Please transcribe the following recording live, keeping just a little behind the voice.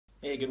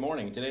Hey, good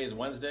morning. Today is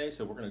Wednesday,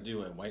 so we're going to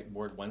do a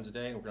Whiteboard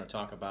Wednesday, and we're going to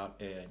talk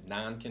about a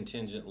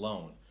non-contingent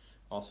loan,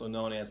 also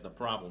known as the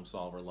problem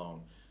solver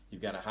loan.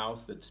 You've got a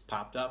house that's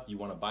popped up, you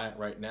want to buy it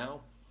right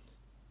now,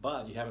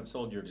 but you haven't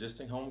sold your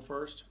existing home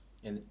first,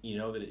 and you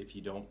know that if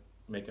you don't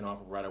make an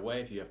offer right away,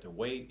 if you have to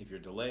wait, if you're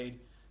delayed,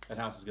 that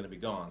house is going to be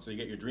gone. So you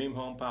get your dream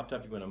home popped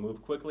up, you want to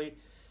move quickly,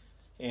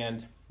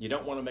 and you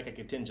don't want to make a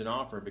contingent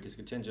offer because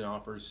contingent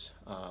offers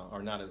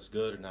are not as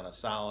good or not as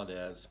solid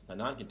as a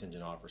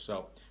non-contingent offer.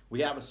 So we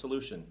have a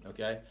solution,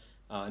 okay?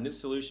 And this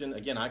solution,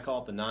 again, I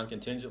call it the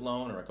non-contingent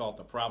loan, or I call it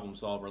the problem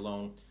solver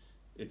loan.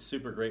 It's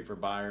super great for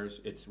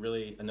buyers. It's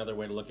really, another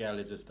way to look at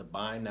it is it's the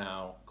buy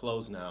now,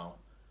 close now,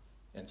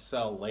 and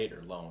sell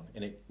later loan.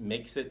 And it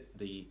makes it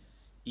the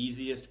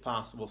easiest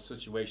possible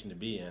situation to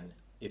be in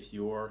if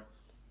you're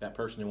that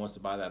person who wants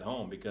to buy that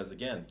home. Because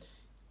again,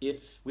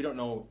 if we don't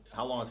know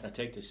how long it's going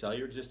to take to sell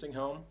your existing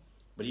home,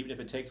 but even if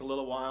it takes a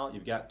little while,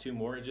 you've got two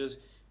mortgages,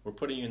 we're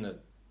putting you in the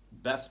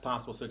best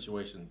possible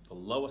situation, the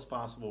lowest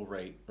possible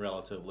rate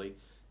relatively,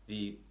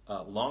 the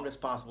longest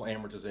possible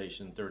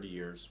amortization, 30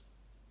 years,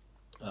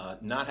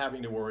 not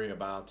having to worry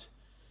about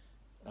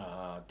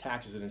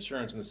taxes and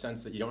insurance in the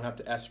sense that you don't have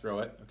to escrow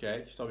it, okay?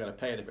 You still got to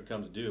pay it if it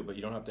comes due, but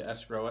you don't have to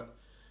escrow it.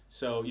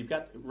 So you've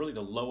got really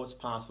the lowest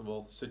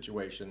possible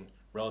situation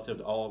relative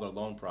to all other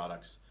loan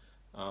products.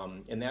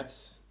 And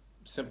that's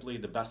simply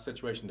the best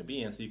situation to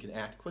be in so you can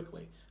act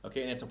quickly.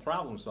 Okay, and it's a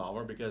problem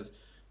solver because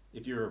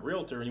if you're a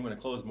realtor and you want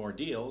to close more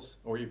deals,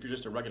 or if you're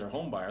just a regular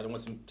home buyer that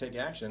wants to take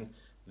action,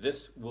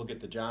 this will get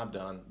the job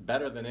done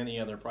better than any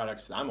other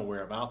products that I'm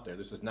aware of out there.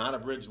 This is not a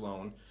bridge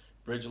loan.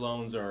 Bridge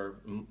loans are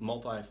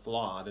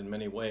multi-flawed in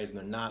many ways, and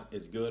they're not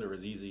as good or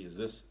as easy as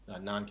this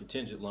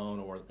non-contingent loan,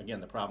 or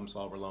again, the problem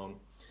solver loan.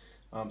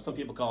 Some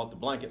people call it the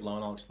blanket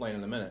loan. I'll explain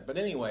in a minute. But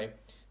anyway,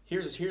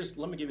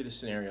 let me give you the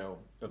scenario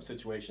of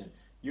situation.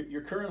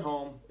 Your current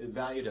home is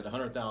valued at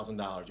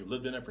 $100,000. You've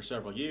lived in it for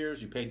several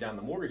years. You paid down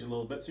the mortgage a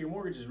little bit, so your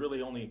mortgage is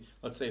really only,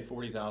 let's say,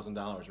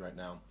 $40,000 right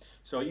now.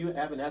 So you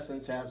have, in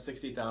essence, have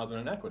 $60,000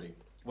 in equity.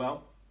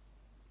 Well,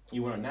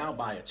 you want to now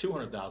buy a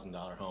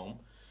 $200,000 home,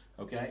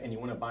 okay, and you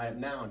want to buy it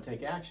now and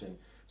take action.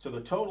 So the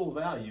total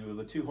value of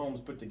the two homes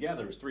put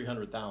together is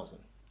 $300,000.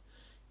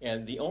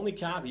 And the only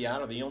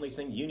caveat, or the only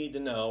thing you need to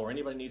know, or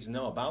anybody needs to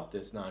know about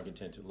this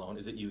non-contingent loan,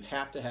 is that you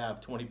have to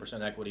have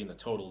 20% equity in the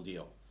total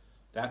deal.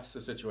 That's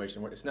the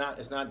situation where it's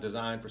not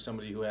designed for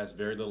somebody who has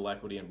very little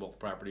equity in both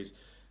properties.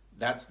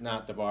 That's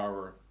not the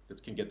borrower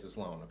that can get this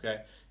loan,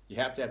 okay? You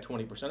have to have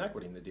 20%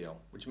 equity in the deal,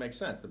 which makes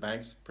sense. The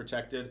bank's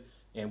protected,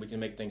 and we can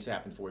make things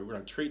happen for you. We're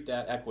going to treat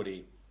that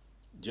equity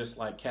just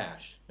like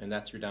cash, and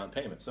that's your down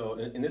payment. So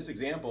in this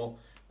example,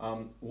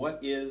 what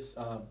is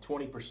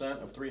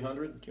 20% of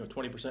 300?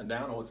 20%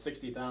 down. Oh, it's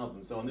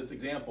 60,000. So in this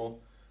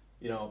example,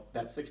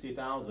 that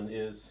 60,000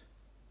 is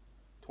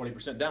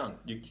 20% down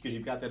because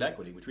you've got that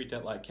equity. We treat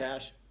that like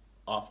cash.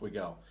 Off we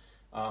go.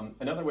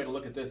 Another way to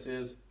look at this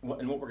is,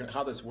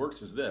 how this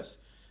works is this: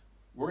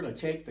 we're going to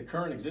take the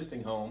current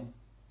existing home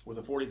with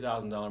a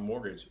 $40,000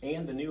 mortgage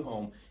and the new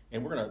home,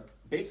 and we're going to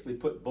basically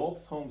put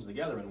both homes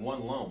together in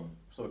one loan.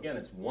 So again,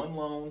 it's one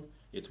loan,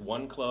 it's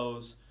one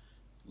close,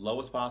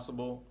 lowest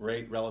possible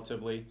rate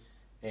relatively,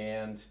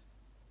 and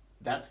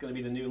that's going to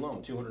be the new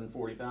loan,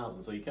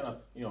 $240,000. So you kind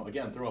of,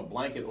 again, throw a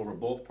blanket over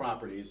both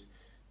properties.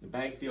 The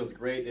bank feels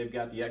great, they've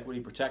got the equity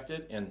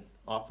protected, and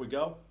off we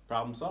go,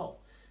 problem solved.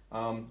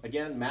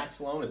 Again, max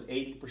loan is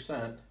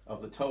 80%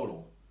 of the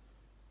total,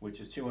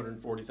 which is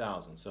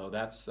 $240,000. So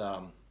that's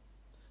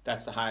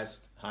the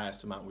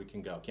highest amount we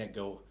can go. Can't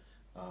go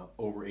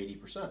over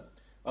 80%.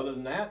 Other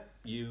than that,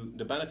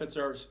 the benefits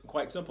are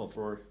quite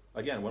simple.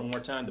 Again, one more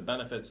time, the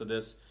benefits of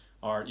this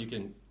are you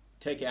can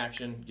take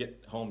action,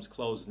 get homes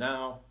closed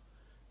now,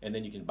 and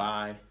then you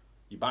buy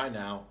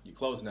now, you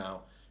close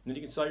now, and then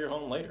you can sell your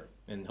home later.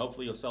 And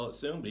hopefully you'll sell it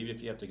soon, but even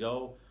if you have to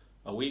go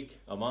a week,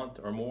 a month,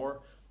 or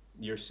more,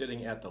 you're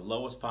sitting at the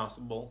lowest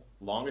possible,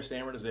 longest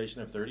amortization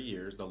of 30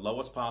 years, the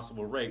lowest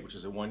possible rate, which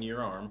is a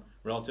one-year ARM.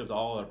 Relative to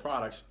all other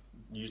products,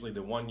 usually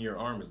the one-year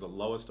ARM is the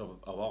lowest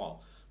of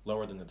all.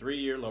 Lower than the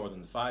 3-year, lower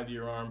than the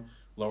 5-year ARM,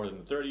 lower than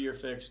the 30-year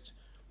fixed,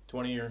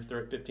 20-year,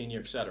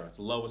 15-year, etc. It's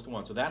the lowest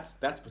one. So that's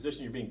the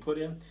position you're being put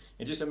in.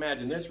 And just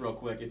imagine this real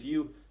quick. If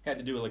you had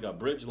to do like a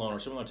bridge loan or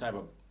similar type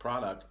of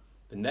product,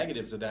 the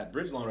negatives of that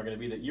bridge loan are going to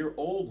be that your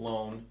old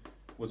loan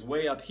was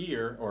way up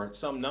here, or at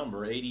some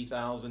number,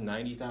 80,000,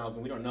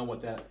 90,000. We don't know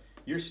what that.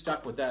 You're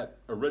stuck with that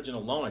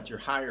original loan at your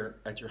higher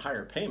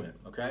payment,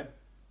 okay?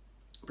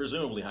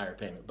 Presumably higher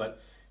payment.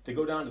 But to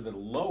go down to the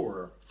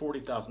lower,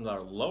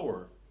 $40,000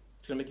 lower,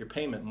 it's going to make your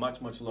payment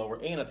much, much lower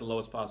and at the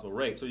lowest possible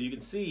rate. So you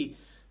can see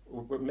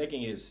we're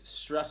making it as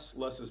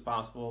stressless as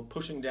possible,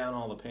 pushing down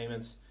all the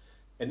payments.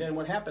 And then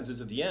what happens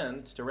is at the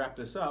end, to wrap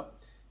this up,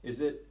 is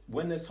that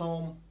when this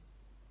home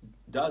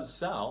does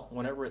sell,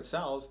 whenever it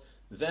sells,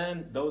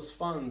 then those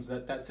funds,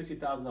 that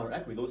 $60,000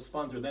 equity, those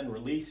funds are then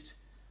released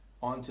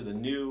onto the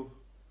new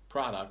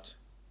product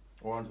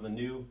or onto the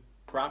new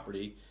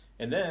property,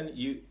 and then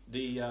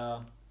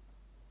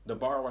the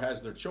borrower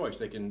has their choice.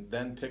 They can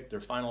then pick their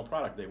final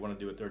product. They want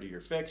to do a 30-year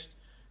fixed,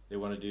 they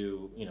want to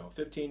do, you know,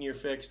 15-year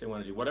fix, they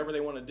want to do whatever they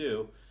want to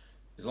do.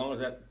 As long as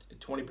that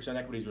 20%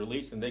 equity is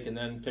released, then they can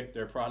then pick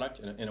their product,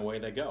 and away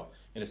they go.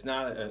 And it's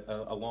not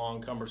a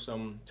long,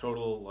 cumbersome,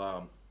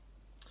 total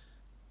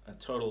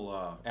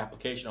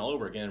application all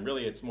over again.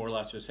 Really, it's more or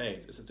less just,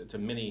 hey, it's a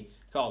mini,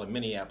 call it a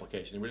mini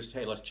application. We're just,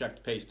 hey, let's check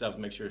the pay stubs,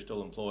 make sure you're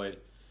still employed,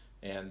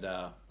 and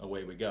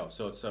away we go.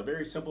 So it's a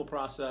very simple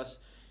process.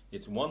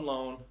 It's one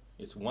loan,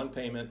 it's one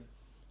payment,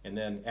 and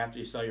then after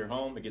you sell your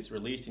home, it gets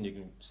released and you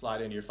can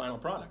slide into your final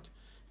product.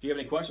 If you have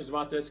any questions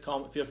about this,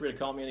 feel free to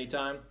call me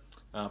anytime.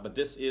 But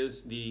this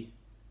is the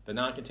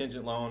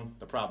non-contingent loan,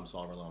 the problem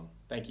solver loan.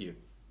 Thank you.